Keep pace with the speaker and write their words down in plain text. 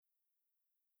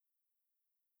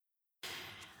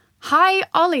Hi,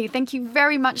 Ollie. Thank you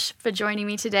very much for joining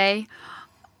me today.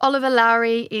 Oliver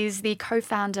Lowrie is the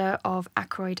co-founder of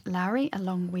Ackroyd Lowrie,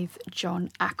 along with John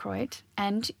Ackroyd,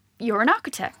 and you're an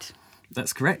architect.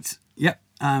 That's correct. Yep.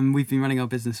 We've been running our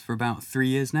business for about 3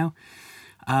 years now.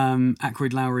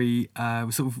 Ackroyd Lowrie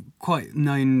was sort of quite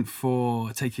known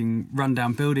for taking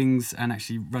rundown buildings and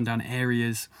actually rundown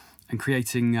areas and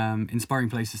creating inspiring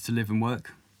places to live and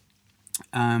work.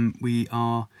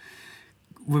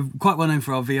 We're quite well known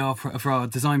for our for our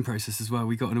design process as well.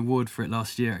 We got an award for it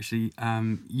last year, actually,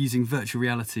 using virtual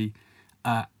reality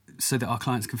so that our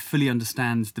clients can fully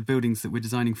understand the buildings that we're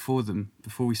designing for them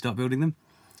before we start building them.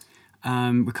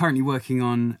 We're currently working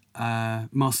on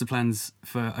master plans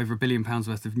for over £1 billion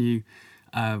worth of new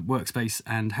workspace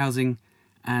and housing,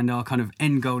 and our kind of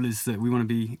end goal is that we want to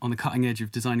be on the cutting edge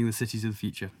of designing the cities of the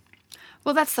future.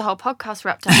 Well, that's the whole podcast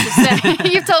wrapped up.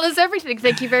 Just You've told us everything.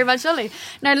 Thank you very much, Ollie.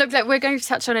 Now, look, we're going to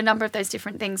touch on a number of those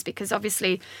different things because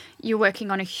obviously you're working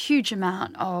on a huge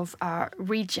amount of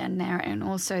regen there, and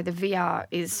also the VR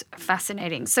is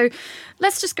fascinating. So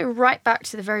let's just go right back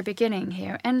to the very beginning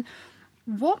here. And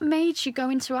what made you go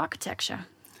into architecture?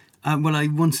 Well, I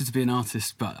wanted to be an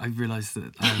artist, but I realised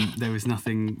that there was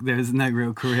no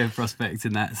real career prospect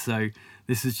in that. So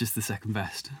this was just the second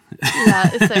best.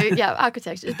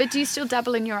 Architecture. But do you still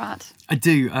dabble in your art? I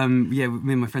do. Me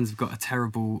and my friends have got a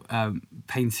terrible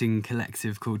painting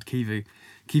collective called Kivu.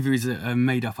 Kivu is a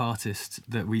made-up artist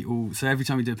that we all... So every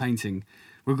time we do a painting,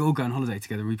 we'll all go on holiday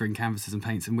together. We bring canvases and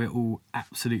paints, and we're all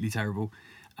absolutely terrible.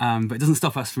 But it doesn't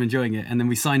stop us from enjoying it. And then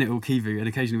we sign it all Kivu, and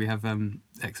occasionally we have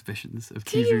exhibitions of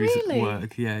Kivu's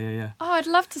work. Yeah. Oh, I'd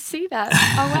love to see that.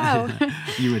 Oh, wow.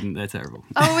 You wouldn't, they're terrible.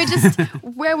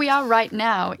 Where we are right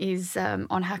now is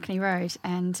on Hackney Road,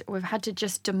 and we've had to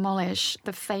just demolish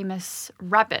the famous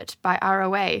Rabbit by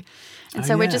ROA. And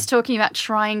so we're just talking about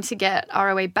trying to get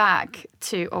ROA back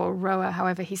to, or Roa,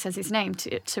 however he says his name,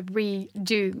 to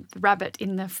redo the Rabbit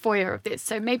in the foyer of this.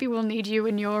 So maybe we'll need you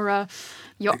and your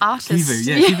artist.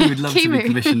 Kivu would love to be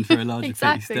commissioned for a larger piece.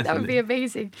 Exactly, that would be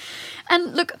amazing.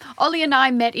 And look, Ollie and I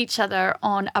met each other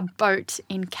on a boat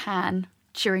in Cannes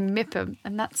during MIPIM,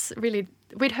 and that's really...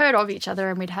 We'd heard of each other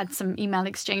and we'd had some email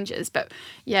exchanges, but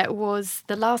yeah, it was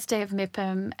the last day of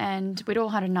MIPIM and we'd all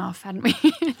had enough, hadn't we?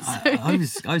 I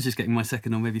was just getting my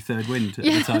second or maybe third wind at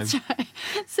the time. That's right.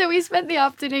 So we spent the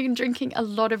afternoon drinking a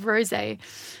lot of rosé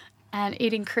and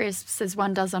eating crisps as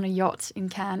one does on a yacht in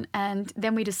Cannes, and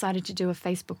then we decided to do a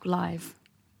Facebook Live.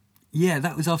 Yeah,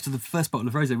 that was after the first bottle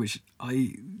of rosé, which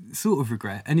I sort of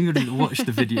regret. Anybody that watched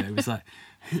the video was like,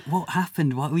 what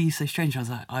happened? Why were you so strange? I was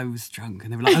like, I was drunk.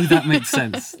 And they were like, oh, that makes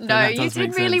sense. No, you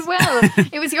did really well.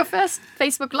 It was your first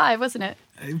Facebook Live, wasn't it?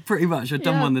 Pretty much. I'd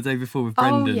done one the day before with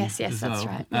Brendan. Oh, yes, as well. That's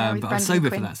right. But I was sober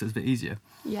for that, so it was a bit easier.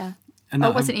 Yeah. And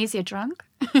it wasn't easier drunk?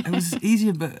 It was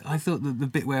easier, but I thought that the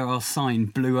bit where our sign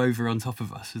blew over on top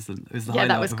of us was the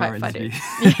highlight of our interview.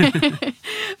 Funny.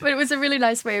 But it was a really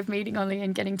nice way of meeting Ollie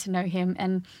and getting to know him,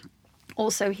 and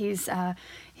also his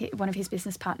one of his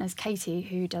business partners, Katie,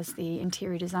 who does the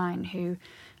interior design, who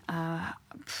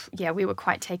we were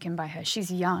quite taken by her. She's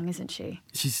young, isn't she?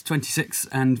 She's 26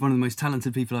 and one of the most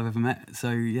talented people I've ever met.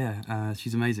 So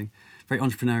she's amazing. Very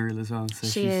entrepreneurial as well. So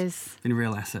she's been a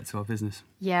real asset to our business.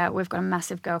 Yeah, we've got a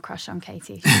massive girl crush on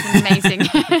Katie. She's amazing.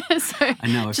 So I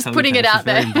know, just putting it out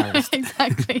there.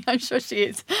 Exactly, I'm sure she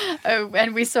is. Oh,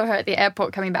 and we saw her at the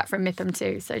airport coming back from MIPIM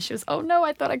too. So she was, oh no,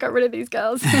 I thought I got rid of these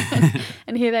girls.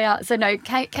 And here they are. So no,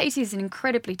 Katie's an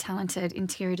incredibly talented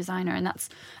interior designer, and that's,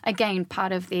 again,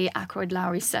 part of the Ackroyd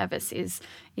Lowrie service is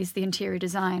the interior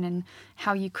design and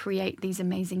how you create these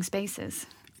amazing spaces.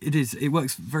 It is. It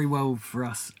works very well for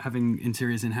us having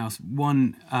interiors in-house.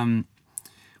 One,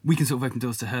 we can sort of open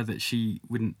doors to her that she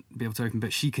wouldn't be able to open,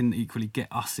 but she can equally get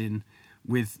us in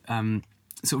with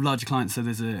sort of larger clients. So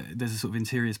there's a sort of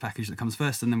interiors package that comes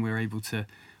first, and then we're able to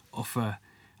offer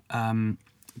kind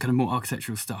of more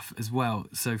architectural stuff as well.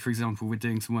 So, for example, we're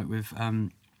doing some work with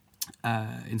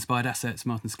Inspired Assets,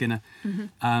 Martin Skinner.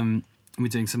 Mm-hmm. We're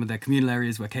doing some of their communal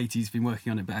areas where Katie's been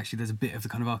working on it, but actually there's a bit of the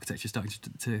kind of architecture starting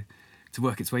to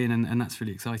work its way in, and that's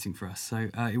really exciting for us. So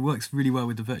it works really well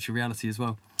with the virtual reality as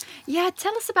well. Yeah,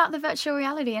 tell us about the virtual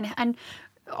reality, and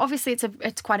obviously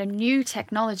it's quite a new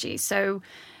technology. So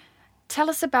tell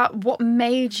us about what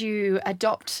made you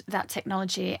adopt that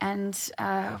technology and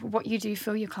what you do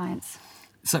for your clients.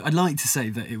 So I'd like to say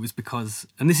that it was because,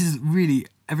 and this is really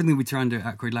everything we try and do at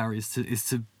Ackroyd Lowrie is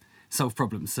to solve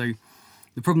problems. So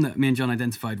the problem that me and John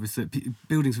identified was that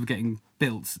buildings were getting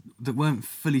built that weren't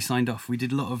fully signed off. We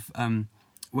did a lot of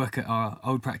work at our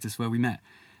old practice where we met,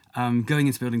 going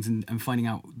into buildings and finding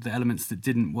out the elements that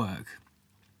didn't work.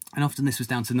 And often this was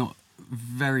down to not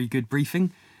very good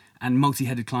briefing and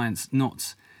multi-headed clients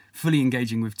not fully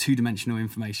engaging with two-dimensional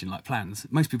information like plans.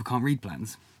 Most people can't read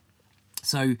plans.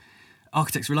 So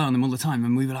architects rely on them all the time,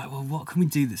 and we were like, well, what can we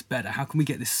do that's better? How can we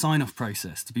get this sign-off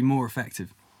process to be more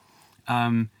effective?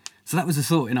 So that was a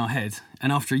thought in our head,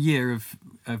 and after a year of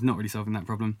not really solving that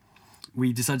problem,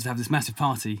 we decided to have this massive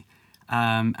party,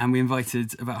 and we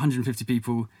invited about 150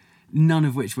 people, none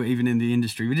of which were even in the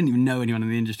industry. We didn't even know anyone in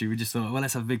the industry. We just thought, well,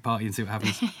 let's have a big party and see what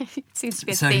happens. Seems to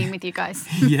be a theme with you guys.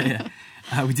 Yeah.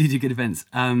 We do good events.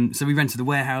 So we rented a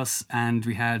warehouse, and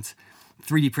we had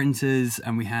 3D printers,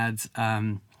 and we had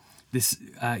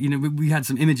we had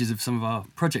some images of some of our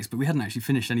projects, but we hadn't actually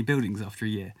finished any buildings after a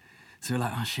year. So we're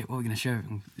like, oh shit, what are we going to show?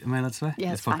 Am I allowed to swear?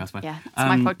 Yeah, it's podcast, fine. Yeah, it's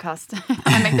my podcast.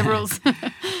 I make the rules.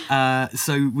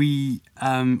 So we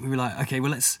were like, okay,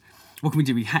 well, what can we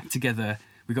do? We hacked together.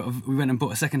 We went and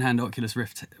bought a second-hand Oculus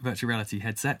Rift virtual reality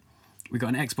headset. We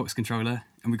got an Xbox controller,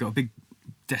 and we got a big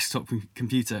desktop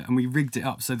computer, and we rigged it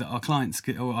up so that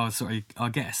our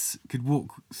guests could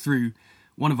walk through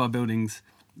one of our buildings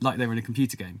like they were in a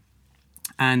computer game.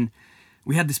 And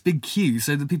we had this big queue,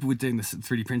 so the people were doing this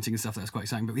 3D printing and stuff. That was quite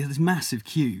exciting. But we had this massive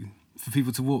queue for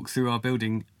people to walk through our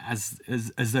building as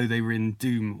though they were in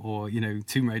Doom or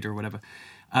Tomb Raider or whatever.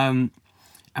 And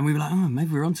we were like, oh,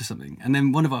 maybe we're onto something. And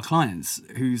then one of our clients,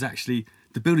 who's actually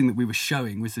the building that we were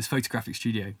showing, was this photographic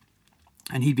studio,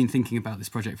 and he'd been thinking about this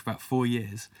project for about 4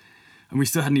 years, and we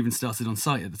still hadn't even started on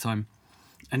site at the time.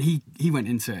 And he went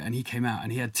into it, and he came out,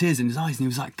 and he had tears in his eyes, and he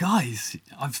was like, guys,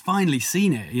 I've finally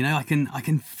seen it. I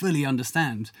can fully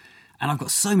understand, and I've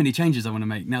got so many changes I want to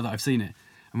make now that I've seen it.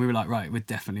 And we were like, right, we're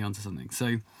definitely onto something.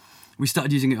 So we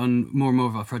started using it on more and more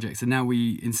of our projects, and now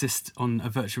we insist on a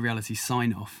virtual reality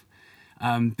sign-off,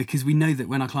 because we know that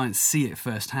when our clients see it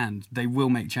firsthand, they will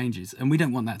make changes, and we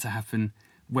don't want that to happen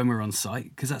when we're on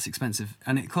site, because that's expensive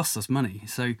and it costs us money.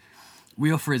 So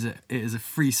we offer it as a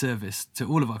free service to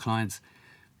all of our clients,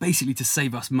 basically to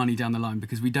save us money down the line,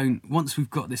 because once we've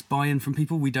got this buy-in from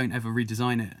people, we don't ever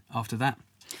redesign it after that.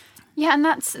 Yeah, and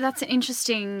that's an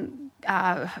interesting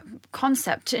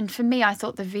concept. And for me, I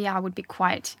thought the VR would be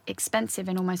quite expensive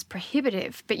and almost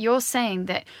prohibitive. But you're saying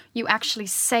that you actually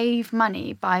save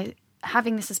money by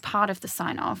having this as part of the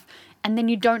sign-off, and then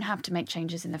you don't have to make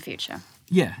changes in the future.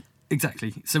 Yeah,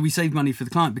 exactly. So we save money for the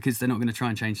client because they're not going to try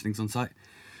and change things on site.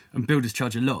 And builders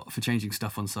charge a lot for changing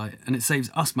stuff on site. And it saves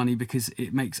us money because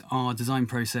it makes our design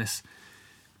process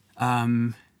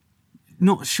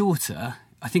not shorter.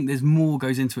 I think there's more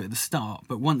goes into it at the start,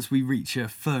 but once we reach a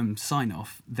firm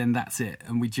sign-off, then that's it.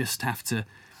 And we just have to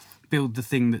build the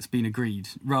thing that's been agreed,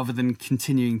 rather than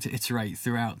continuing to iterate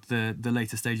throughout the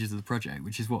later stages of the project,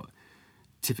 which is what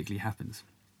typically happens.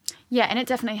 Yeah, and it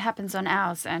definitely happens on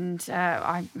ours, and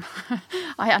I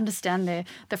understand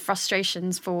the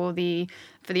frustrations for the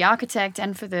architect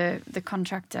and for the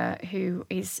contractor who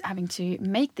is having to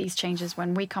make these changes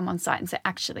when we come on site and say,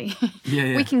 actually,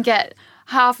 we can get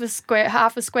half a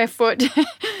square foot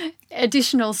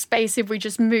additional space if we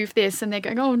just move this, and they're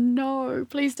going, oh no,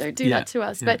 please don't do that to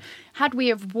us. But had we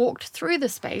have walked through the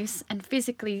space and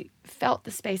physically felt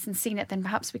the space and seen it, then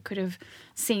perhaps we could have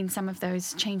seen some of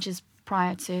those changes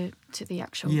prior to the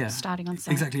actual starting on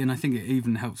site. Exactly, and I think it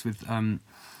even helps with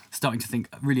starting to think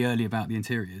really early about the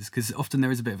interiors, because often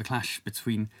there is a bit of a clash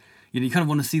between, you kind of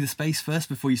want to see the space first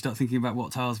before you start thinking about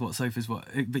what tiles, what sofas, but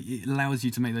it allows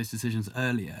you to make those decisions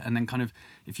earlier, and then kind of,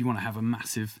 if you want to have a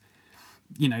massive,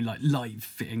 like light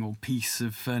fitting or piece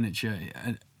of furniture,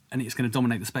 and it's going to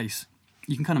dominate the space,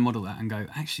 you can kind of model that and go,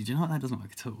 actually, do you know what, that doesn't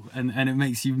work at all, and it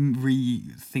makes you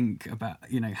rethink about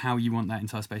how you want that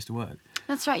entire space to work.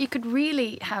 That's right. You could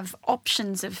really have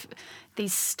options of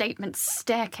these statement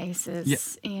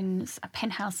staircases in a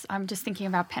penthouse. I'm just thinking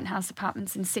about penthouse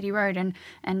apartments in City Road,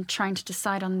 and trying to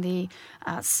decide on the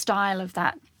style of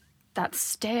that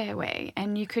stairway,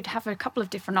 and you could have a couple of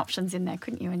different options in there,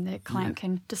 couldn't you? And the client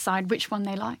can decide which one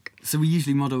they like. So we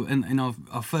usually model, in our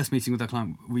first meeting with our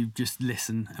client, we just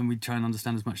listen and we try and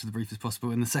understand as much of the brief as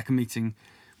possible. In the second meeting,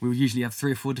 we would usually have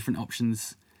 3 or 4 different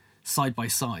options side by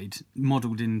side,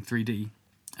 modelled in 3D,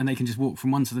 and they can just walk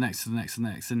from one to the next to the next to the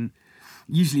next. And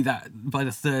usually that by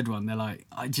the third one, they're like,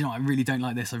 do you know what, I really don't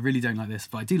like this, I really don't like this,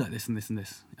 but I do like this and this and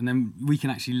this. And then we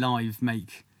can actually live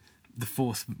make the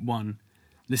fourth one,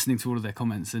 listening to all of their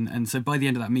comments. And so by the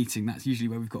end of that meeting, that's usually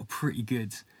where we've got a pretty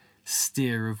good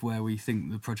steer of where we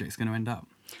think the project's going to end up.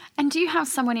 And do you have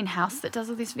someone in-house that does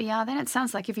all this VR then? It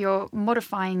sounds like if you're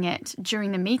modifying it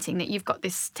during the meeting that you've got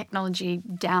this technology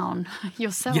down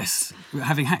yourself. Yes.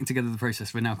 Having hacked together the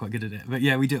process, we're now quite good at it. But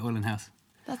yeah, we do it all in-house.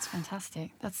 That's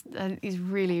fantastic. That is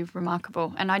really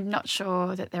remarkable. And I'm not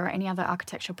sure that there are any other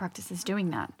architectural practices doing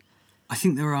that. I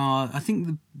think there are. I think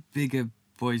the bigger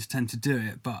boys tend to do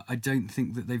it, but I don't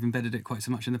think that they've embedded it quite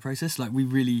so much in the process. Like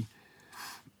we've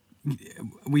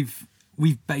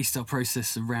based our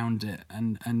process around it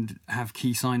and have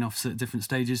key sign-offs at different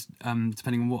stages,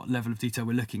 depending on what level of detail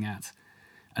we're looking at.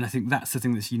 And I think that's the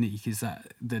thing that's unique, is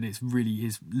that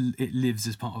it lives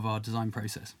as part of our design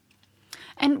process.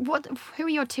 And who are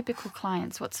your typical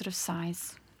clients? What sort of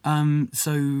size?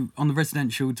 So on the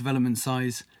residential development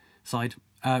side,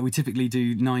 we typically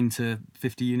do 9 to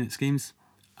 50 unit schemes.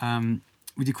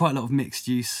 We do quite a lot of mixed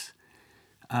use,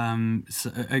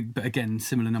 but again,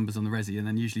 similar numbers on the resi, and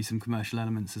then usually some commercial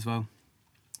elements as well.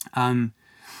 And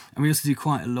we also do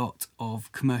quite a lot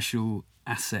of commercial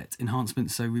asset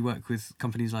enhancements. So we work with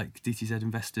companies like DTZ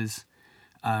Investors,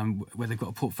 where they've got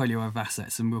a portfolio of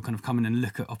assets, and we'll kind of come in and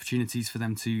look at opportunities for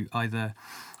them to either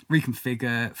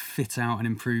reconfigure, fit out and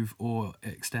improve, or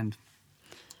extend.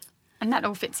 And that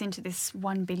all fits into this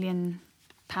 £1 billion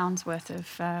worth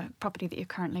of property that you're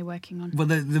currently working on? Well,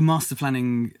 the master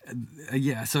planning,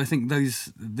 so I think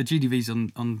the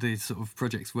GDVs on the sort of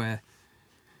projects where,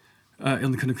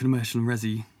 on the kind of commercial and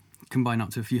resi, combine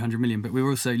up to a few $100 million, but we're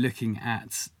also looking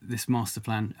at this master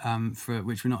plan, for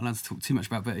which we're not allowed to talk too much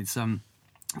about, but it's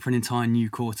for an entire new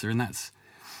quarter, and that's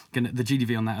the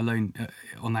GDV on that alone,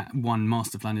 on that one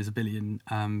master plan, is £1 billion.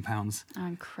 Oh,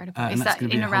 incredible! Is that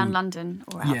in around London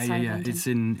or outside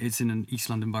London? It's in an East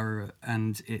London borough,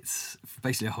 and it's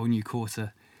basically a whole new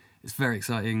quarter. It's very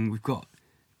exciting. We've got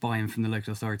buy-in from the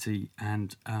local authority,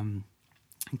 and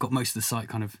got most of the site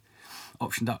kind of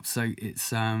optioned up. So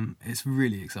it's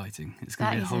really exciting. It's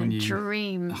going to be a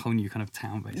whole new kind of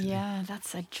town, basically. Yeah,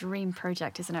 that's a dream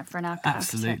project, isn't it, for an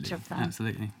architect of that?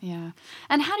 Absolutely. Yeah.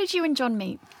 And how did you and John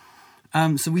meet?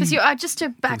 Because just to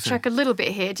backtrack a little bit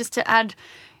here, just to add,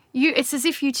 it's as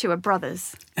if you two are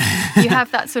brothers. You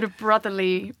have that sort of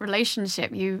brotherly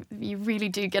relationship. You really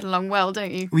do get along well,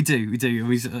 don't you? We do.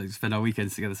 We spend our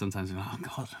weekends together sometimes. Oh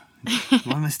God,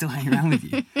 why am I still hanging around with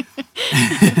you?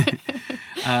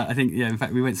 I think, in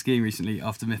fact, we went skiing recently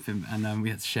after MIPIM, and we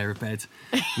had to share a bed.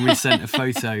 And we sent a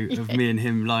photo of me and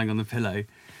him lying on the pillow.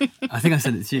 I think I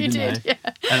sent it to you, didn't I?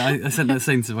 Yeah. And I sent that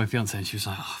same to my fiancée, and she was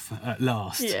like, at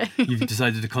last, you've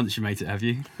decided to consummate it, have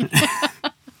you?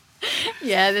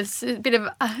 Yeah, there's a bit of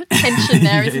tension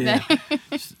there, isn't there?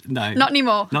 No. Not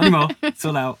anymore. Not anymore. It's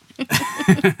all out.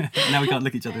 Now we can't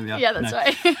look each other in the eye. Yeah, that's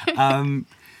right.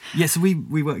 So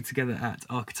we work together at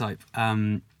Architype,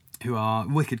 who are a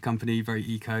wicked company, very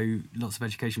eco, lots of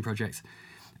education projects.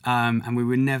 And we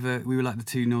were like the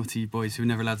two naughty boys who were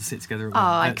never allowed to sit together at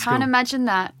I can't imagine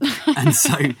that. And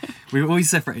so we were always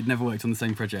separated, never worked on the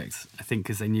same project, I think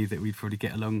because they knew that we'd probably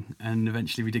get along, and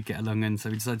eventually we did get along, and so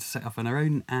we decided to set up on our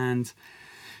own, and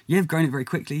we've grown it very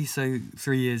quickly. So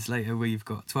 3 years later, we've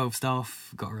got 12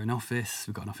 staff, got our own office,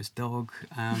 we've got an office dog.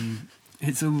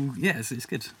 It's all, it's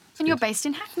good. You're based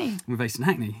in Hackney. We're based in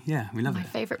Hackney, we love it. My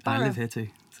favourite borough. I live here too.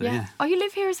 So, yeah. Oh, you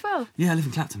live here as well? Yeah, I live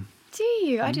in Clapton. Do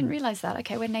you? I didn't realise that.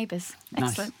 Okay, we're neighbours.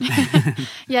 Excellent. Nice.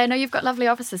 You've got lovely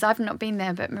offices. I've not been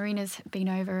there, but Marina's been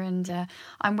over, and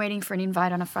I'm waiting for an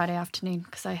invite on a Friday afternoon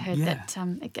because I heard that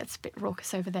it gets a bit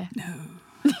raucous over there. No,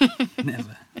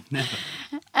 never.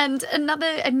 And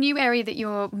a new area that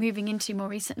you're moving into more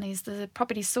recently is the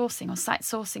property sourcing or site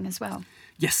sourcing as well.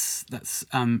 Yes, that's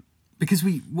because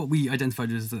what we identified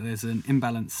is that there's an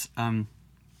imbalance in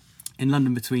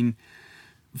London between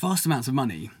vast amounts of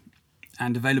money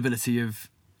and availability of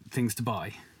things to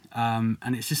buy, and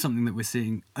it's just something that we're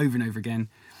seeing over and over again.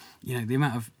 The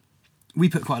amount of, we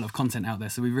put quite a lot of content out there,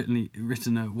 so we've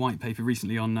written a white paper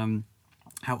recently on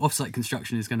how off-site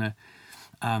construction is going to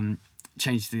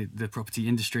change the property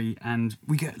industry, and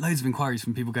we get loads of inquiries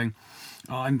from people going,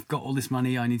 I've got all this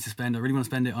money I need to spend, I really want to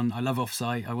spend it on, I love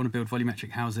off-site, I want to build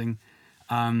volumetric housing,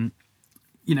 I'm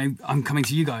coming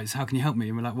to you guys, how can you help me?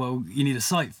 And we're like, well, you need a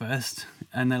site first.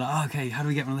 And they're like, okay, how do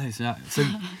we get one of those? So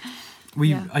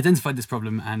we identified this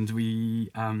problem, and we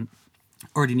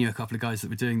already knew a couple of guys that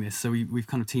were doing this. So we've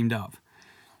kind of teamed up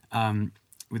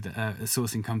with a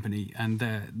sourcing company, and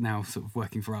they're now sort of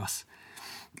working for us.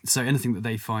 So anything that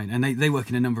they find, and they work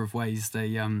in a number of ways.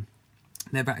 They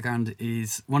their background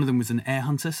is, one of them was an heir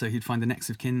hunter, so he'd find the next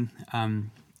of kin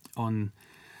on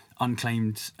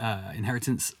unclaimed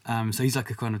inheritance. So he's like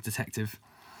a kind of detective,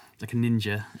 like a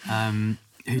ninja,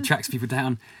 who tracks people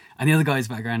down. And the other guy's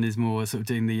background is more sort of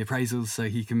doing the appraisals, so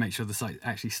he can make sure the site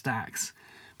actually stacks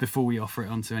before we offer it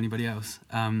on to anybody else.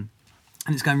 And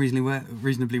it's going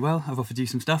reasonably well. I've offered you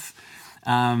some stuff,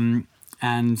 and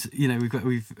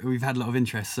we've had a lot of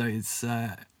interest. So it's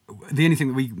the only thing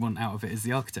that we want out of it is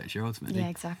the architecture ultimately. Yeah,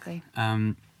 exactly.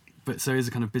 But so as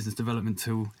a kind of business development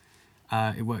tool,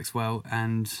 it works well,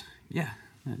 and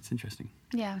no, it's interesting.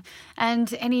 Yeah.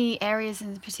 And any areas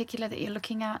in particular that you're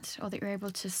looking at or that you're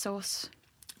able to source?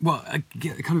 Well,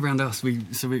 kind of around us, we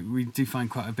do find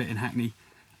quite a bit in Hackney,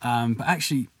 but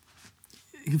actually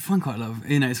you can find quite a lot of,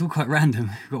 it's all quite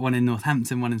random. We've got one in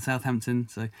Northampton, one in Southampton,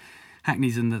 so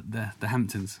Hackney's in the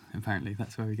Hamptons, apparently.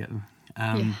 That's where we get them.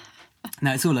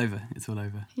 No, it's all over.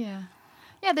 Yeah.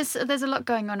 Yeah, there's a lot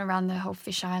going on around the whole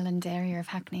Fish Island area of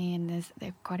Hackney, and there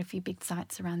are quite a few big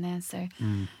sites around there. So,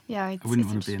 yeah, I wouldn't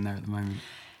want to be in there at the moment.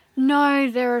 No,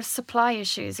 there are supply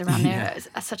issues around there,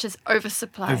 such as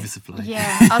oversupply. Oversupply.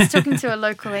 Yeah, I was talking to a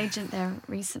local agent there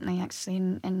recently, actually,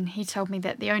 and he told me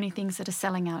that the only things that are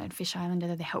selling out at Fish Island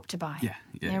are the Help to Buy.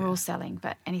 They're all selling,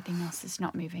 but anything else is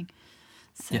not moving.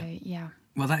 So, yeah.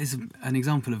 Well, that is an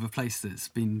example of a place that's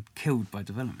been killed by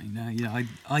development.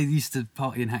 I used to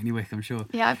party in Hackney Wick, I'm sure.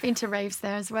 Yeah, I've been to raves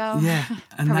there as well. Yeah.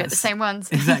 And probably at the same ones.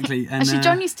 Exactly. And, actually,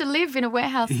 John used to live in a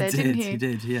warehouse there, didn't he? He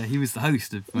did, yeah. He was the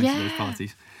host of most of those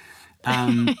parties.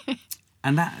 And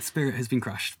that spirit has been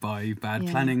crushed by bad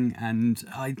planning. And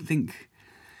I think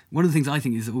one of the things I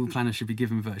think is that all planners should be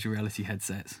given virtual reality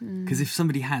headsets. Because if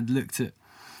somebody had looked at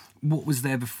what was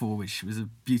there before, which was a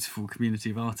beautiful community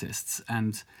of artists,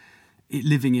 and it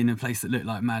living in a place that looked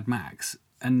like Mad Max,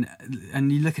 and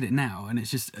you look at it now and it's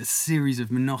just a series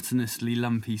of monotonously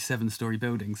lumpy 7-story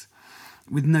buildings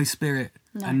with no spirit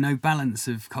and no balance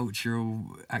of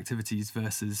cultural activities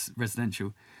versus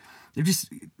residential. They've just,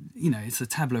 it's a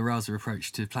tabula rasa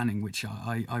approach to planning, which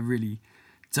I really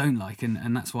don't like,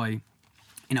 and that's why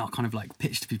in our kind of like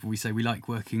pitch to people we say we like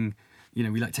working,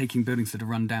 we like taking buildings that are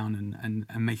run down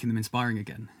and making them inspiring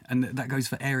again, and that goes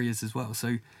for areas as well.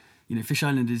 So Fish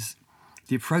Island is,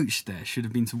 the approach there should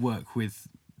have been to work with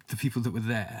the people that were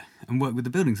there and work with the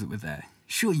buildings that were there.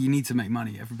 Sure, you need to make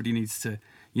money. Everybody needs to,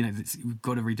 we've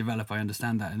got to redevelop. I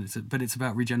understand that, but it's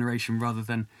about regeneration rather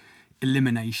than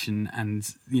elimination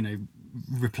and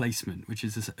replacement, which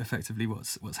is effectively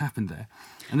what's happened there.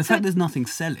 And the fact there's nothing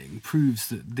selling proves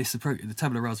that this approach, the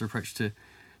tabula rasa approach to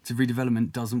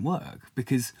redevelopment, doesn't work.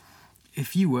 Because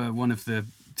if you were one of the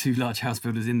 2 large house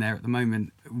builders in there at the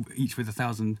moment, each with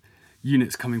 1,000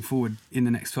 units coming forward in the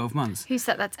next 12 months. Who's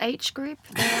that? That's H Group.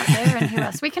 They're out there, and who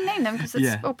else? We can name them because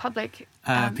it's all public.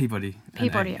 Peabody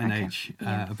and H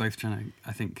are both trying to,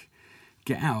 I think,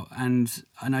 get out. And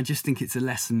I just think it's a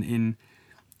lesson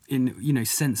in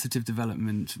sensitive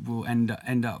development will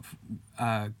end up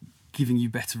giving you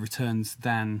better returns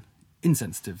than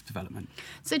insensitive development.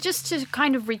 So just to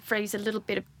kind of rephrase a little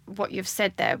bit of what you've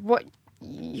said there, what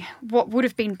would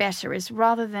have been better is,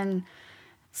 rather than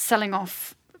selling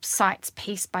off sites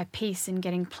piece by piece and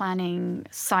getting planning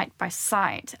site by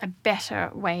site, a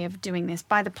better way of doing this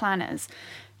by the planners,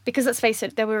 because let's face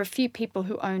it, there were a few people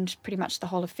who owned pretty much the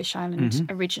whole of Fish Island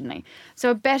originally. So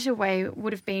a better way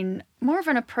would have been more of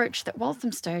an approach that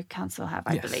Walthamstow Council have,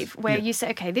 I believe, where you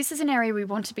say, okay, this is an area we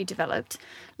want to be developed.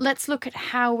 Let's look at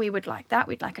how we would like that.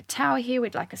 We'd like a tower here.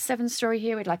 We'd like a 7-story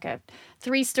here. We'd like a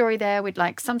 3-story there. We'd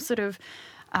like some sort of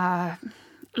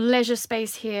leisure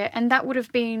space here, and that would have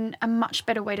been a much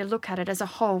better way to look at it as a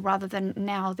whole, rather than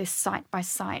now this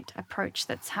site-by-site approach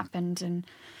that's happened. And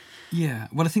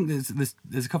well, I think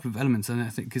there's a couple of elements, and I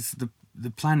think because the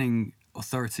planning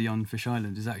authority on Fish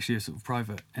Island is actually a sort of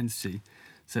private entity,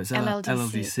 so it's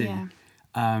LLDC.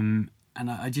 And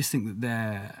I just think that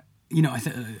they're, I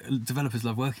think developers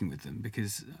love working with them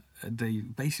because they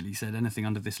basically said anything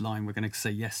under this line we're going to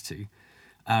say yes to.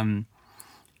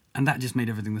 And that just made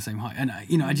everything the same height. And,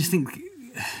 I just think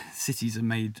cities are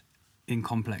made in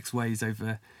complex ways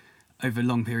over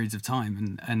long periods of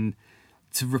time. And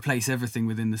to replace everything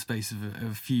within the space of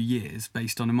a few years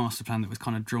based on a master plan that was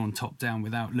kind of drawn top down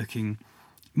without looking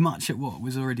much at what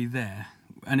was already there.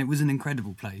 And it was an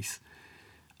incredible place.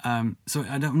 So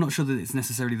I'm not sure that it's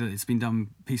necessarily that it's been done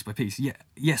piece by piece.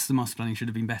 Yes, the master planning should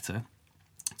have been better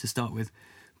to start with,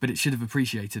 but it should have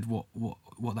appreciated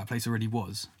what that place already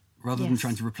was. Rather than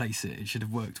trying to replace it, it should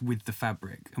have worked with the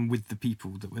fabric and with the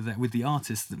people that were there, with the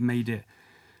artists that made it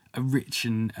a rich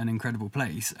and an incredible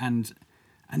place. And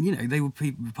they were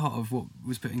part of what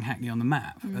was putting Hackney on the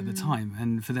map at the time.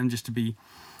 And for them just to be,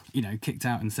 kicked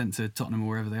out and sent to Tottenham or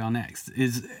wherever they are next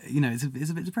is,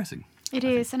 it's a bit depressing. It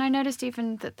is. And I noticed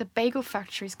even that the bagel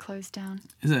factory's closed down.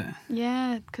 Is it?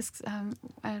 Yeah, because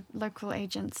a local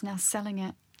agent's now selling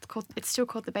it. It's still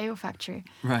called the Bagel Factory.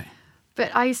 Right.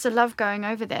 But I used to love going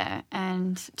over there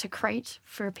and to crate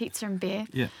for a pizza and beer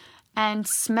and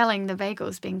smelling the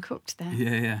bagels being cooked there.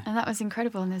 Yeah. And that was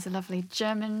incredible. And there's a lovely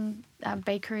German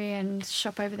bakery and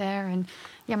shop over there. And,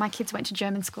 my kids went to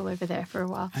German school over there for a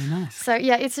while. Oh, nice. So,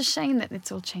 it's a shame that it's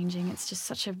all changing. It's just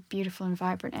such a beautiful and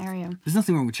vibrant area. There's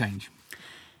nothing wrong with change.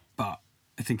 But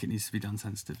I think it needs to be done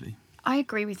sensitively. I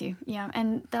agree with you. Yeah,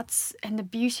 and the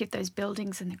beauty of those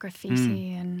buildings and the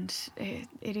graffiti, and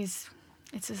it's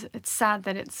sad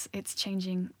that it's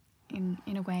changing in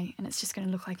a way, and it's just going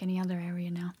to look like any other area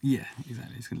now. Yeah,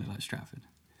 exactly. It's going to look like Stratford.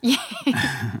 Yeah,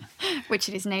 which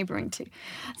it is neighbouring to.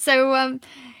 So,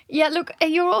 look,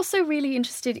 you're also really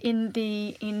interested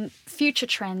in future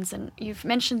trends, and you've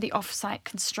mentioned the off-site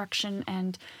construction.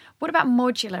 And what about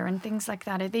modular and things like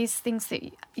that? Are these things that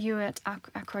you at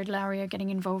Ackroyd Lowrie are getting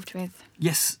involved with?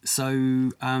 Yes.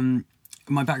 So,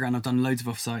 my background, I've done loads of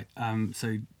off-site.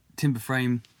 So, timber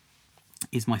frame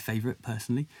is my favourite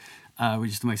personally,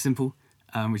 which is the most simple,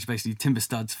 which is basically timber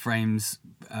studs, frames,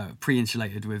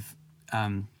 pre-insulated with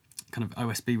kind of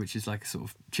OSB, which is like a sort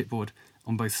of chipboard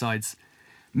on both sides,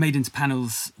 made into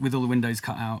panels with all the windows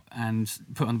cut out and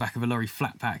put on the back of a lorry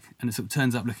flat pack, and it sort of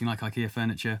turns up looking like IKEA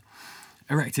furniture,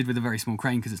 erected with a very small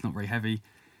crane because it's not very heavy,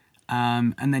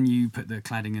 and then you put the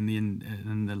cladding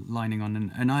and the lining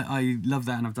on, and I love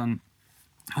that, and I've done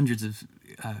hundreds of,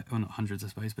 well, not hundreds I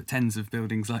suppose, but tens of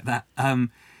buildings like that. I've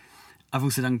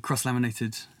also done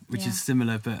cross-laminated, which is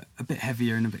similar but a bit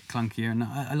heavier and a bit clunkier, and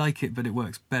I like it, but it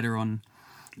works better on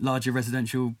larger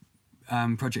residential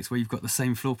projects where you've got the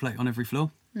same floor plate on every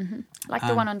floor. Mm-hmm. Like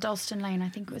the one on Dalston Lane, I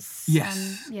think it was.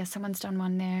 Yes. Someone's done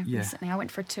one there recently. I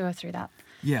went for a tour through that.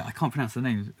 Yeah, I can't pronounce the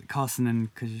name. Carson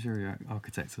and Kajuri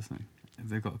Architects or something.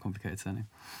 They've got a complicated surname.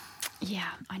 Yeah,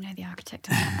 I know the architect.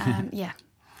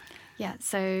 Yeah,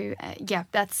 so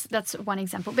that's one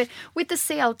example. But with the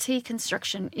CLT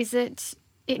construction,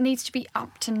 it needs to be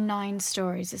up to 9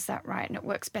 stories, is that right? And it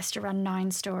works best around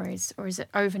 9 stories, or is it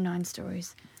over 9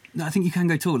 stories? No, I think you can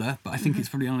go taller, but I think it's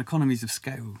probably on economies of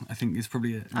scale. I think it's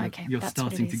probably you're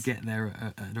starting to get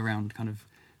there at around kind of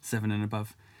 7 and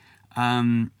above.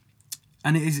 And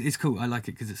it's cool. I like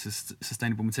it because it's a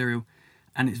sustainable material.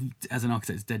 And it's, as an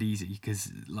architect, it's dead easy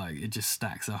because like it just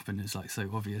stacks up and it's like so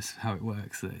obvious how it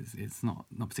works that it's not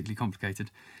particularly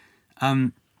complicated.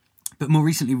 But more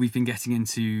recently, we've been getting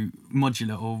into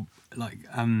modular, or like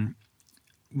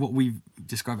what we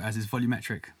describe it as is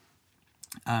volumetric.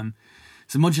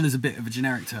 So modular is a bit of a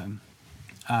generic term.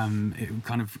 It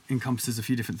kind of encompasses a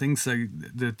few different things. So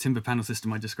the timber panel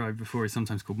system I described before is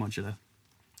sometimes called modular.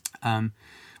 But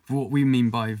what we mean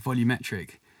by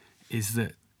volumetric is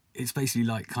that it's basically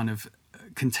like kind of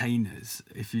containers,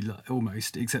 if you like,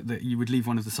 almost, except that you would leave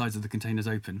one of the sides of the containers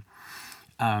open,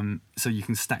 so you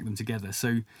can stack them together.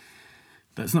 So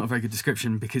that's not a very good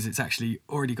description because it's actually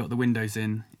already got the windows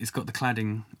in, it's got the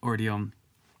cladding already on.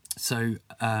 So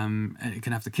it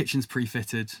can have the kitchens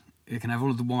pre-fitted, it can have all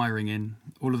of the wiring in,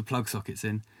 all of the plug sockets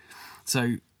in.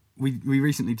 So we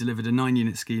recently delivered a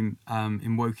 9-unit scheme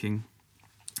in Woking,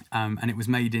 and it was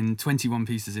made in 21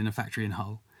 pieces in a factory in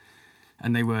Hull.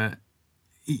 And they were,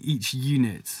 each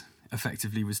unit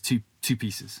effectively was two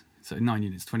pieces. So 9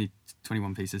 units,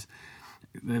 21 pieces.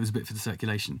 There was a bit for the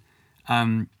circulation.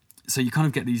 So you kind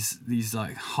of get these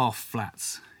like half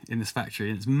flats in this factory,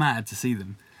 and it's mad to see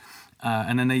them.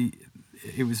 And then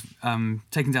it was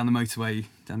taken down the motorway,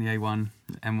 down the A1,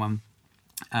 M1,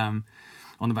 on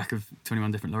the back of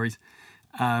 21 different lorries.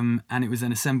 And it was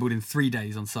then assembled in 3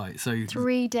 days on site. So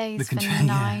 3 days for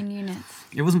 9 units.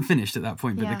 It wasn't finished at that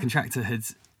point, but the contractor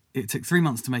it took 3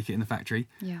 months to make it in the factory.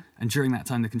 Yeah. And during that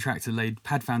time, the contractor laid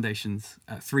pad foundations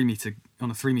at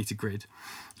on a 3 metre grid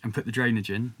and put the drainage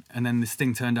in. And then this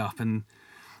thing turned up, and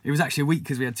it was actually a week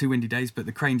because we had 2 windy days, but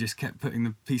the crane just kept putting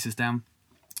the pieces down,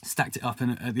 stacked it up,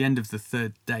 and at the end of the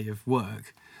 3rd day of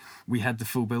work, we had the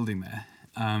full building there.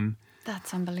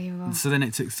 That's unbelievable. So then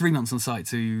it took 3 months on site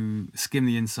to skim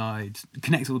the inside,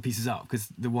 connect all the pieces up because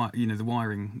the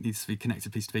wiring needs to be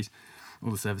connected piece to piece.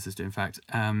 All the services do, in fact.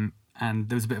 And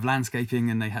there was a bit of landscaping,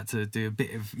 and they had to do a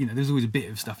bit of, there's always a bit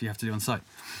of stuff you have to do on site.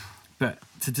 But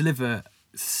to deliver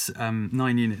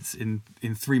 9 units in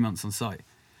 3 months on site,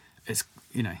 it's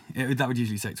that would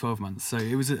usually take 12 months. So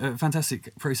it was a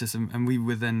fantastic process, and we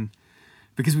were then,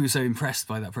 because we were so impressed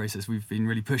by that process, we've been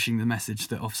really pushing the message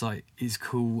that offsite is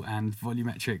cool and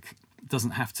volumetric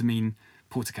doesn't have to mean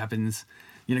porta cabins,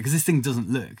 because this thing doesn't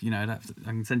look, I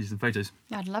can send you some photos.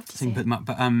 Yeah, I'd love to see put them up,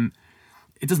 but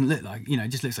it doesn't look like, it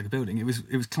just looks like a building. It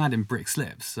was clad in brick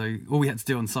slips, so all we had to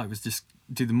do on site was just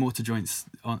do the mortar joints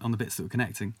on the bits that were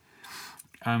connecting,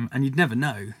 and you'd never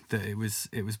know that it was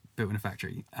built in a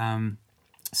factory.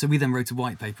 So we then wrote a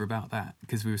white paper about that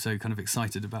because we were so kind of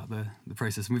excited about the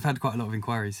process. And we've had quite a lot of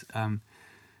inquiries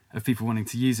of people wanting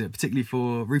to use it, particularly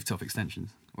for rooftop extensions,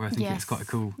 where I think it's quite a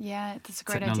cool that's a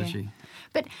great technology. Idea.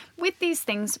 But with these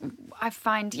things, I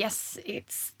find, yes,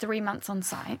 it's 3 months on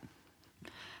site.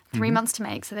 3 months to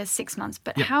make, so there's 6 months.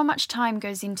 But how much time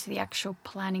goes into the actual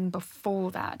planning before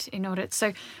that in order?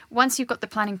 So once you've got the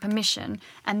planning permission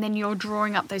and then you're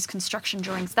drawing up those construction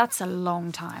drawings, that's a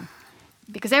long time.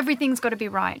 Because everything's got to be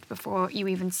right before you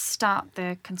even start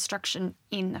the construction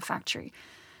in the factory.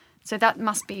 So that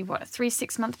must be, what, a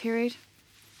 3-6 month period?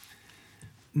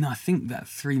 No, I think that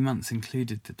 3 months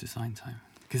included the design time.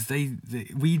 Because they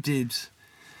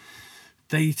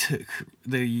took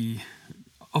the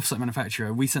offsite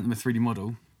manufacturer, we sent them a 3D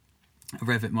model, a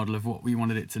Revit model of what we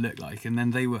wanted it to look like, and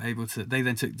then they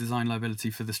then took design liability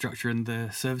for the structure and the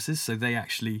services, so they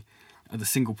actually, at the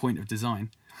single point of design,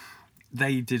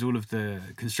 they did all of the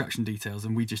construction details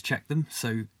and we just checked them.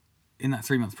 So in that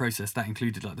 3 month process, that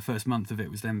included like the first month of it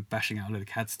was them bashing out a load of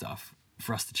CAD stuff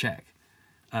for us to check,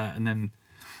 and then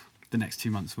the next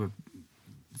 2 months were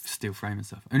steel frame and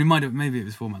stuff. I mean, maybe it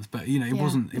was 4 months, but it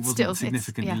wasn't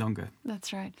significantly longer.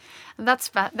 That's right.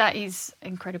 That is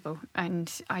incredible, and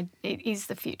it is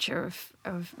the future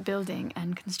of building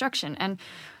and construction. And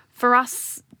for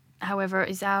us, however,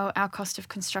 is our cost of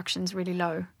construction is really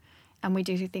low, and we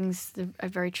do things a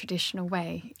very traditional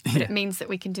way. But it means that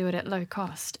we can do it at low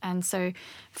cost, and so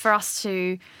for us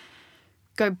to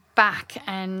go back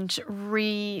and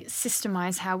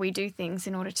re-systemize how we do things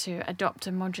in order to adopt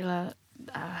a modular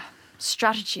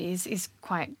strategies is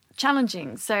quite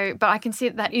challenging. So, but I can see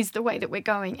that is the way that we're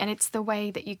going, and it's the way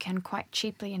that you can quite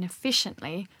cheaply and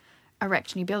efficiently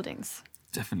erect new buildings.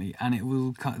 Definitely, and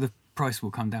the price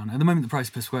will come down. At the moment, the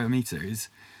price per square metre is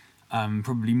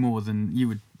probably more than you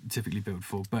would typically build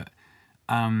for, but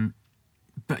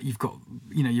you've got,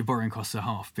 your borrowing costs are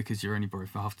half because you're only borrowing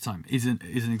for half the time. Is an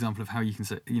example of how you can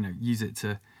use it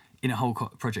to, in a whole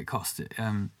project cost.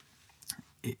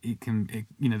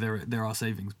 There are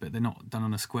savings, but they're not done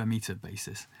on a square metre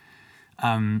basis.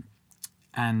 And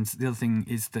the other thing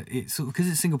is that because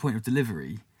it's a single point of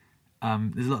delivery,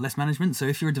 there's a lot less management. So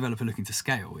if you're a developer looking to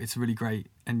scale, it's really great,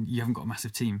 and you haven't got a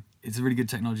massive team. It's a really good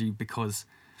technology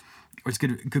it's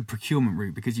good procurement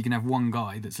route because you can have one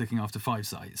guy that's looking after 5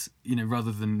 sites,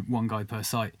 rather than one guy per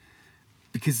site,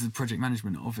 because the project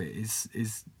management of it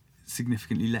is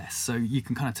significantly less. So you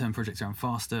can kind of turn projects around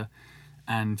faster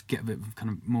and get a bit of kind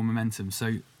of more momentum.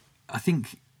 So I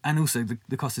think, and also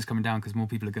the cost is coming down because more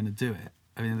people are going to do it.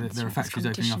 I mean, there are factories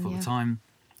opening up all the time,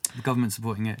 the government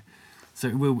supporting it. So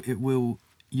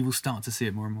you will start to see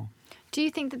it more and more. Do you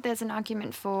think that there's an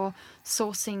argument for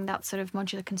sourcing that sort of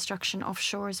modular construction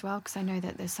offshore as well? Because I know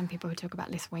that there's some people who talk about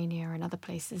Lithuania and other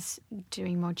places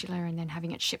doing modular and then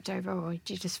having it shipped over, or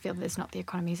do you just feel there's not the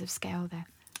economies of scale there?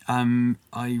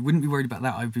 I wouldn't be worried about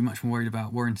that. I'd be much more worried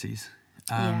about warranties.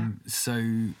 So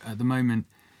at the moment,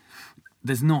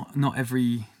 there's not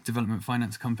every development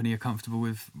finance company are comfortable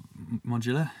with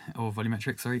modular or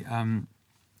volumetric.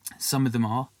 Some of them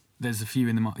are. There's a few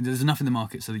in the market. There's enough in the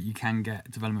market so that you can get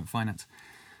development finance.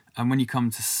 And when you come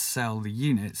to sell the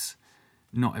units,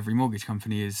 not every mortgage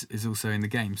company is also in the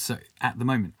game. So at the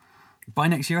moment, by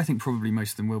next year, I think probably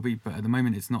most of them will be. But at the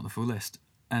moment, it's not the full list.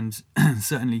 And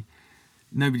certainly,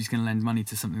 nobody's going to lend money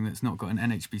to something that's not got an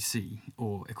NHBC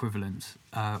or equivalent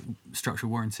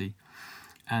structural warranty.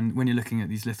 And when you're looking at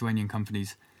these Lithuanian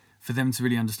companies, for them to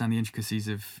really understand the intricacies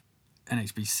of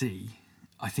NHBC,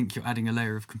 I think you're adding a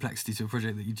layer of complexity to a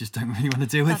project that you just don't really want to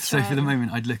deal with. That's so right. For the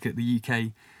moment, I'd look at the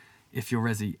UK if you're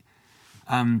resi.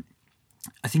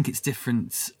 I think it's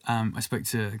different. I spoke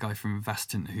to a guy from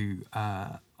Vastant who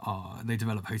they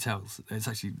develop hotels. It's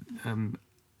actually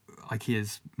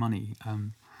IKEA's money.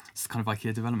 It's kind of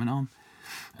IKEA development arm,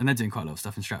 and they're doing quite a lot of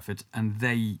stuff in Stratford. And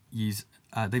they've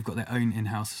got their own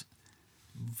in-house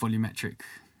volumetric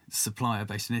supplier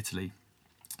based in Italy.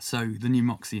 So the new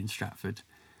Moxie in Stratford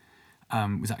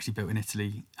was actually built in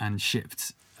Italy and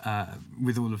shipped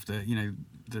with all of the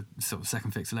sort of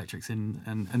second fix electrics in,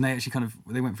 and they actually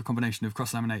they went for a combination of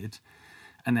cross laminated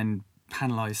and then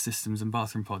panelised systems and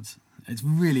bathroom pods. It's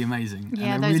really amazing.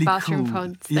 Yeah, and those really bathroom cool.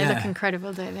 pods, they look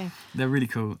incredible, don't they? They're really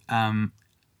cool.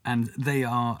 And they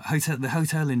are the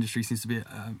hotel industry seems to be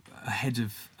ahead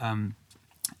of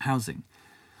housing.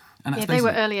 And that's they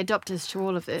were early adopters to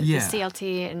all of it, Yeah. the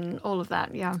CLT and all of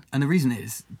that, yeah. And the reason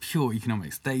is pure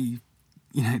economics. They,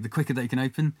 the quicker they can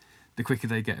open, the quicker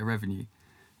they get a revenue.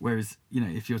 Whereas,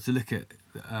 if you're to look at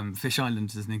Fish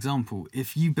Island as an example,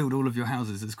 if you build all of your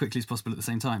houses as quickly as possible at the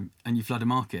same time and you flood a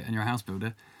market and you're a house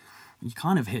builder, you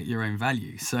kind of hit your own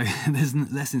value. So there's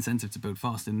less incentive to build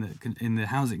fast in the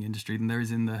housing industry than there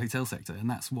is in the hotel sector, and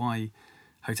that's why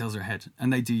hotels are ahead.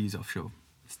 And they do use offshore,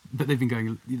 but they've been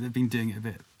doing it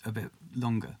a bit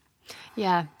longer.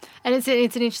 Yeah, and it's an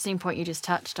interesting point you just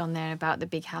touched on there about the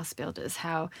big house builders,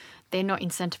 how they're not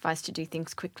incentivized to do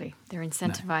things quickly. They're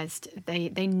incentivized,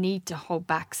 they need to hold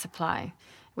back supply,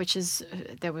 which is,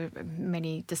 there were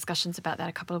many discussions about that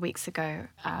a couple of weeks ago,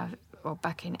 or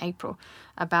back in April,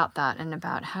 about that, and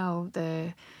about how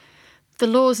the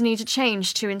laws need to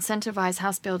change to incentivize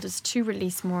house builders to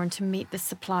release more and to meet the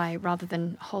supply rather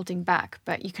than holding back.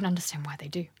 But you can understand why they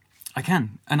do. I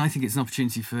can. And I think it's an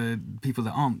opportunity for people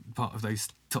that aren't part of those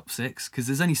top 6, because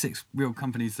there's only 6 real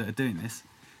companies that are doing this.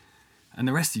 And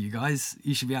the rest of you guys,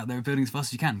 you should be out there building as fast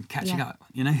as you can, catching up,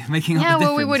 making up the difference. Yeah,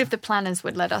 well, we would if the planners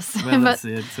would let us. Well, that's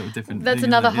a sort of different That's thing,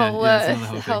 another whole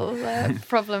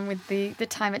problem with the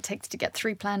time it takes to get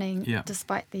through planning,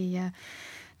 despite the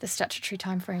statutory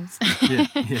timeframes.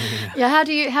 Yeah.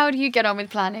 How do you get on with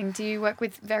planning? Do you work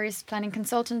with various planning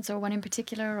consultants or one in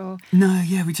particular, or? No,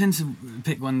 we tend to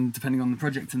pick one depending on the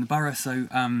project in the borough. So,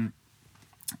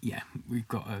 we've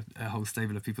got a whole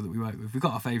stable of people that we work with. We've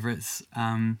got our favourites,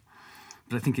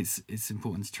 but I think it's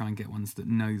important to try and get ones that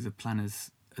know the planners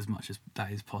as much as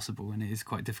that is possible. And it is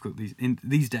quite difficult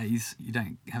these days. You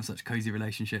don't have such cosy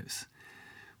relationships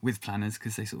with planners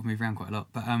because they sort of move around quite a lot.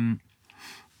 But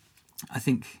I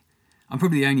think I'm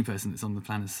probably the only person that's on the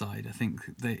planner's side. I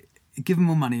think they give them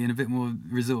more money and a bit more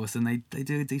resource and they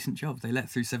do a decent job. They let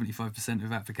through 75%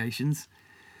 of applications.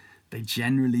 They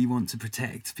generally want to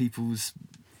protect people's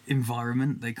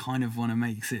environment. They kind of want to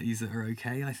make cities that are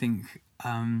okay. I think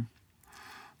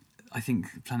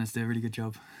planners do a really good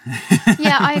job.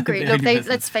 Yeah, I agree. Look,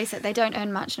 let's face it, they don't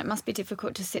earn much, and it must be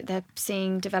difficult to sit there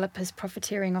seeing developers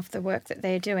profiteering off the work that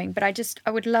they're doing. But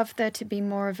I would love there to be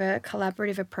more of a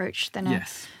collaborative approach than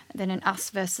an us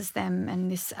versus them,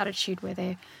 and this attitude where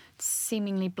they're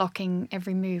seemingly blocking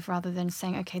every move rather than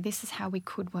saying, okay, this is how we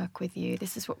could work with you.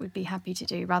 This is what we'd be happy to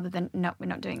do, rather than, no, we're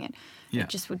not doing it. Yeah.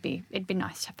 It'd be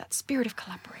nice to have that spirit of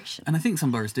collaboration. And I think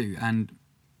some boroughs do, and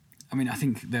I mean, I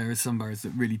think there are some boroughs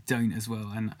that really don't as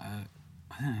well, and I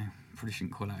don't know, probably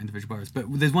shouldn't call out individual boroughs, but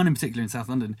there's one in particular in South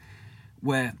London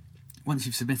where once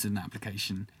you've submitted an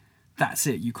application, that's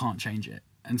it, you can't change it.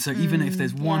 And so even if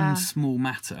there's one small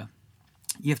matter,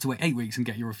 you have to wait 8 weeks and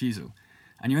get your refusal,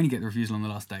 and you only get the refusal on the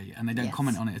last day, and they don't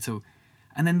comment on it at all.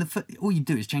 And then all you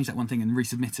do is change that one thing and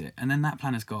resubmit it, and then that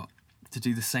planner's got to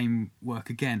do the same work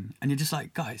again. And you're just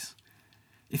like, guys,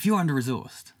 if you're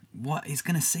under-resourced, what is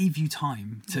going to save you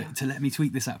time to let me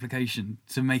tweak this application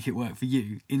to make it work for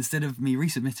you, instead of me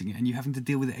resubmitting it and you having to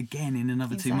deal with it again in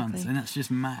another 2 months? And that's just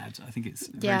mad. I think it's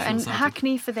very and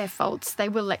Hackney, for their faults, they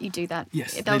will let you do that.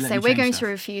 Yes, they'll say, we're going to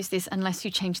refuse this unless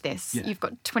you change this. Yeah. You've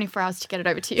got 24 hours to get it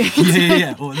over to you.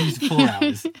 Or at least 4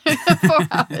 hours. 4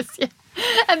 hours,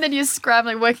 and then you're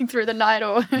scrambling, working through the night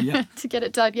to get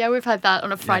it done. Yeah, we've had that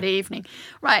on a Friday evening.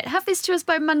 Right, have this to us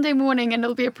by Monday morning and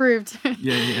it'll be approved.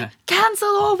 Cancel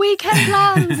all weekend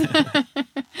plans.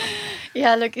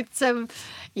 Look, it's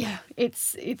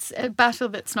a battle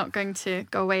that's not going to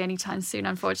go away anytime soon,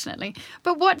 unfortunately.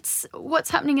 But what's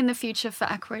happening in the future for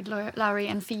Ackroyd Lowrie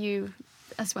and for you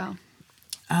as well?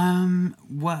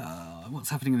 Well, what's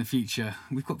happening in the future?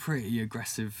 We've got pretty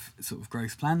aggressive sort of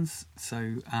growth plans.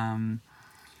 So our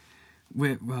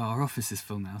office is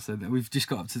full now, so that we've just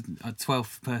got up to a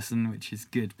 12th person, which is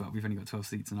good, but we've only got 12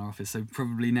 seats in our office. So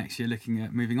probably next year looking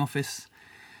at moving office.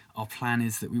 Our plan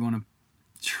is that we want to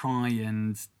try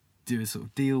and do a sort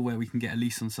of deal where we can get a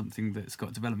lease on something that's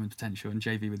got development potential and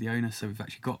JV with the owner. So we've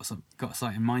actually got a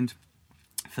site in mind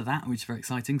for that, which is very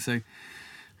exciting. So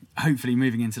hopefully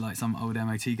moving into like some old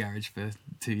MOT garage for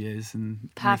 2 years and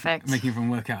making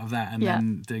everyone work out of that, and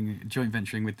then doing joint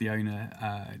venturing with the owner,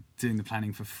 doing the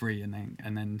planning for free, and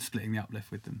then splitting the uplift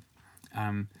with them.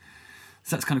 So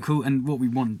that's kind of cool. And what we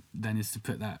want then is to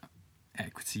put that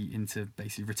equity into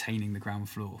basically retaining the ground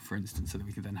floor, for instance, so that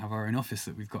we can then have our own office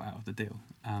that we've got out of the deal.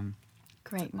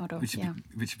 Great model, which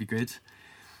would be good.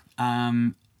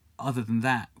 Other than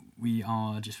that, we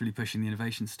are just really pushing the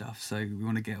innovation stuff. So we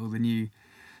want to get all the new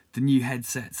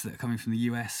headsets that are coming from the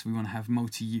US. We want to have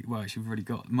we've already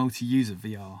got multi-user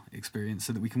VR experience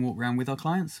so that we can walk around with our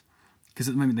clients. Because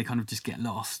at the moment they kind of just get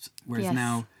lost. Whereas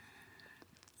now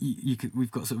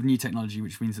we've got sort of new technology,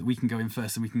 which means that we can go in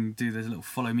first and we can do the little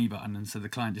follow me button. And so the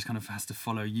client just kind of has to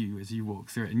follow you as you walk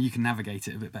through it. And you can navigate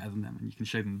it a bit better than them, and you can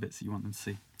show them the bits that you want them to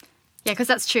see. Yeah, because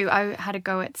that's true. I had a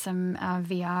go at some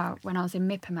VR when I was in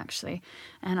MIPIM, actually,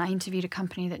 and I interviewed a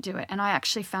company that do it, and I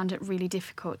actually found it really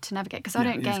difficult to navigate because I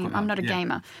don't game. I'm not a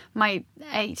gamer. My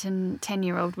 8 and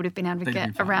 10-year-old would have been able to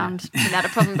get around without a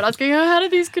problem, but I was going, how do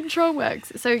these control work?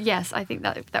 So yes, I think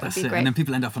that would be great. And then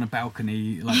people end up on a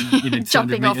balcony, like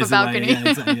jumping off a balcony, away. Yeah,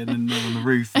 exactly, and then they're on the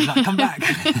roof. And like, come back!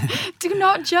 Do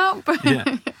not jump.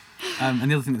 And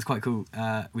the other thing that's quite cool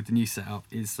with the new setup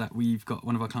is that we've got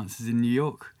one of our clients is in New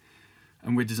York,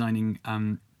 and we're designing.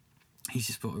 He's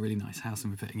just bought a really nice house,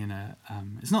 and we're putting in a.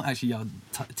 It's not actually our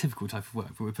typical type of work,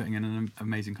 but we're putting in an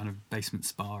amazing kind of basement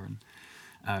spa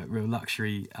and real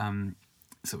luxury,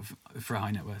 sort of for a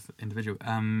high net worth individual.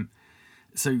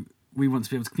 So we want to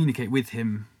be able to communicate with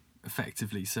him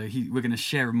effectively. So we're going to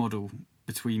share a model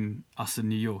between us and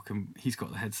New York, and he's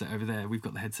got the headset over there, we've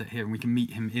got the headset here, and we can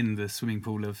meet him in the swimming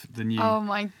pool of the new oh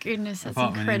my goodness, that's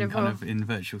apartment incredible. kind of in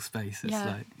virtual space. It's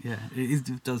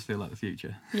it does feel like the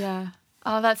future. Yeah.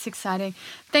 Oh, that's exciting.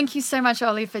 Thank you so much,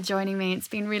 Ollie, for joining me. It's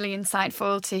been really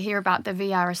insightful to hear about the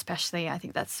VR especially. I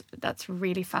think that's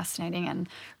really fascinating and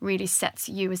really sets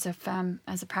you as a firm,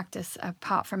 as a practice,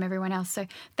 apart from everyone else. So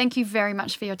thank you very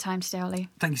much for your time today, Ollie.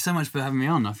 Thank you so much for having me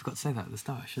on. I forgot to say that at the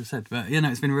start, I should have said. But,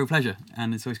 it's been a real pleasure,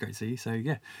 and it's always great to see you. So,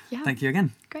 thank you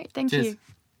again. Great, thank Cheers. you.